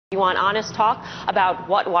You want honest talk about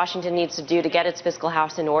what Washington needs to do to get its fiscal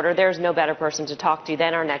house in order? There's no better person to talk to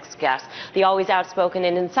than our next guest. The always outspoken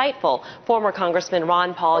and insightful former Congressman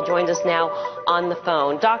Ron Paul joins us now on the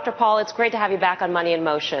phone. Dr. Paul, it's great to have you back on Money in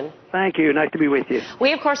Motion. Thank you. Nice to be with you.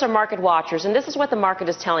 We, of course, are market watchers, and this is what the market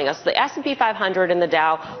is telling us. The S&P 500 and the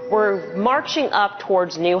Dow were marching up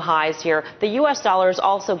towards new highs here. The U.S. dollar is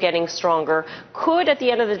also getting stronger. Could, at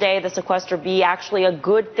the end of the day, the sequester be actually a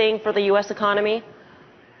good thing for the U.S. economy?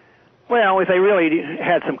 Well, if they really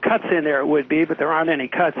had some cuts in there, it would be, but there aren't any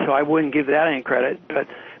cuts, so I wouldn't give that any credit. But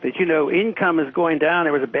you know, income is going down.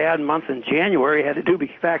 There was a bad month in January. It had to do with the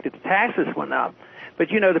fact that the taxes went up.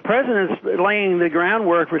 But, you know, the president's laying the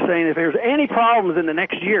groundwork for saying if there's any problems in the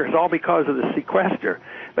next year, it's all because of the sequester.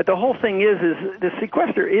 But the whole thing is the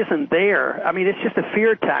sequester isn't there. I mean, it's just a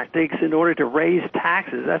fear tactics in order to raise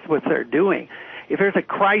taxes. That's what they're doing. If there's a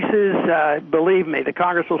crisis, believe me, the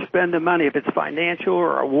Congress will spend the money. If it's financial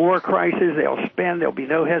or a war crisis, they'll spend. There'll be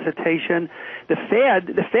no hesitation. The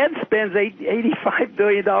Fed spends $85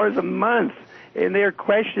 billion a month, and they're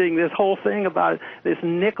questioning this whole thing about this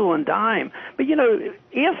nickel and dime. But, you know,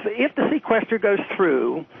 if the sequester goes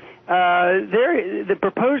through, the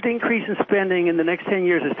proposed increase in spending in the next 10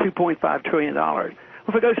 years is $2.5 trillion.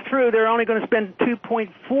 If it goes through, they're only going to spend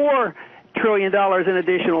 $2.4 trillion in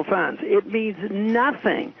additional funds. It means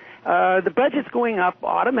nothing. The budget's going up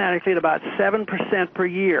automatically at about 7% per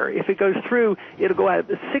year. If it goes through, it'll go at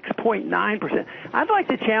 6.9%. I'd like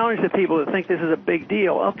to challenge the people that think this is a big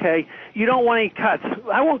deal. Okay, you don't want any cuts.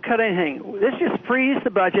 I won't cut anything. Let's just freeze the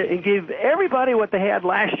budget and give everybody what they had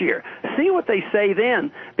last year. See what they say then,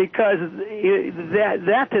 because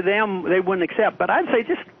that to them they wouldn't accept. But I'd say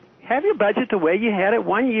just have your budget the way you had it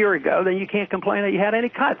 1 year ago, then you can't complain that you had any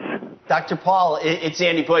cuts. Dr. Paul, it's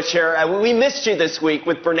Andy Bush here. We missed you this week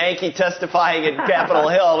with Bernanke testifying at Capitol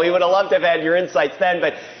Hill. We would have loved to have had your insights then,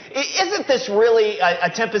 but isn't this really a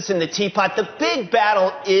tempest in the teapot? The big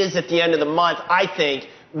battle is at the end of the month, I think,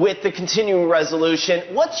 with the continuing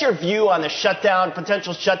resolution. What's your view on the shutdown,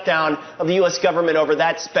 potential shutdown of the U.S. government over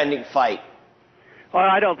that spending fight? Well,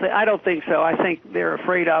 I don't think so. I think they're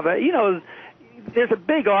afraid of it. You know, there's a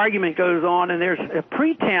big argument goes on, and there's a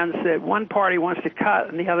pretense that one party wants to cut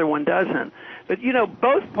and the other one doesn't. But, you know,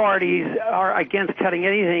 both parties are against cutting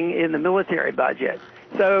anything in the military budget.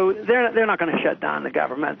 So they're not going to shut down the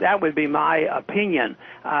government. That would be my opinion.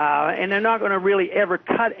 And they're not going to really ever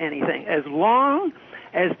cut anything. As long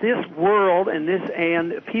as this world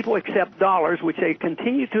and people accept dollars, which they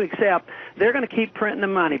continue to accept, they're going to keep printing the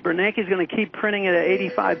money. Bernanke's going to keep printing it at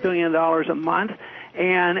 $85 billion a month.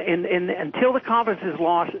 And until the confidence is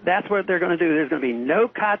lost, that's what they're going to do. There's going to be no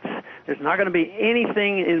cuts. There's not going to be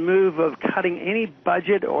anything in move of cutting any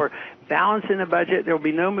budget or balancing the budget. There will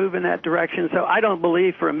be no move in that direction. So I don't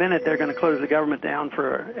believe for a minute they're going to close the government down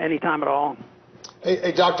for any time at all.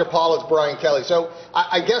 Hey, Dr. Paul, it's Brian Kelly. So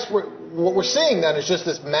I guess what we're seeing then is just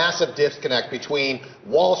this massive disconnect between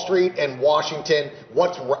Wall Street and Washington.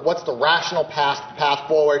 What's the rational path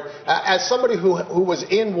forward? As somebody who was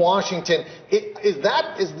in Washington,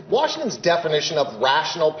 is Washington's definition of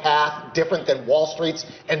rational path different than Wall Street's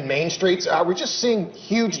and Main Street's? Are we just seeing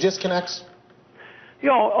huge disconnects? You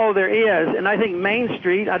know, there is, and I think Main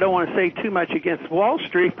Street, I don't want to say too much against Wall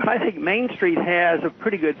Street, but I think Main Street has a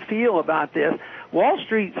pretty good feel about this. Wall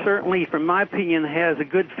Street certainly, from my opinion, has a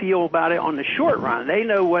good feel about it on the short run. They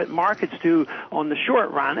know what markets do on the short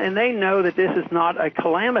run, and they know that this is not a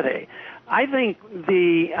calamity. I think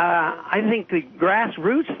the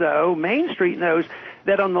grassroots, though, Main Street knows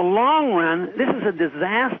that on the long run, this is a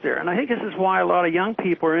disaster. And I think this is why a lot of young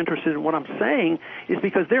people are interested in what I'm saying, is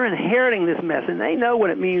because they're inheriting this mess, and they know what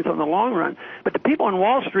it means on the long run. But the people on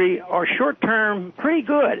Wall Street are short-term pretty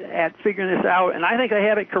good at figuring this out, and I think they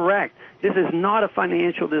have it correct. This is not a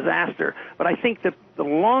financial disaster. But I think that the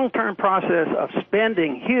long-term process of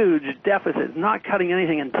spending huge deficits, not cutting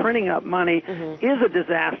anything and printing up money is a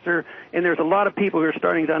disaster, and there's a lot of people who are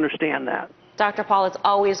starting to understand that. Dr. Paul, it's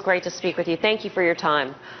always great to speak with you. Thank you for your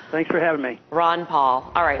time. Thanks for having me. Ron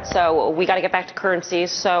Paul. All right, so we got to get back to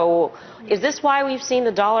currencies. So is this why we've seen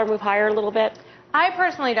the dollar move higher a little bit? I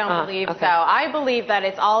personally don't believe so. I believe that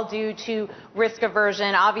it's all due to risk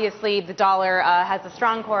aversion. Obviously, the dollar has a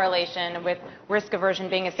strong correlation with risk aversion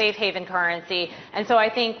being a safe haven currency. And so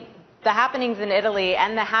I think the happenings in Italy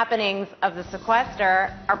and the happenings of the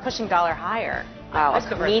sequester are pushing dollar higher. Wow, a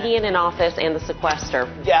comedian in office and the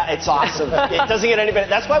sequester. Yeah, it's awesome. It doesn't get any better.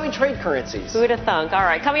 That's why we trade currencies. Who would have thunk? All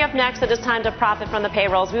right, coming up next, it is time to profit from the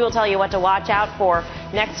payrolls. We will tell you what to watch out for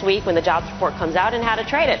next week when the jobs report comes out and how to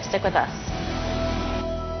trade it. Stick with us.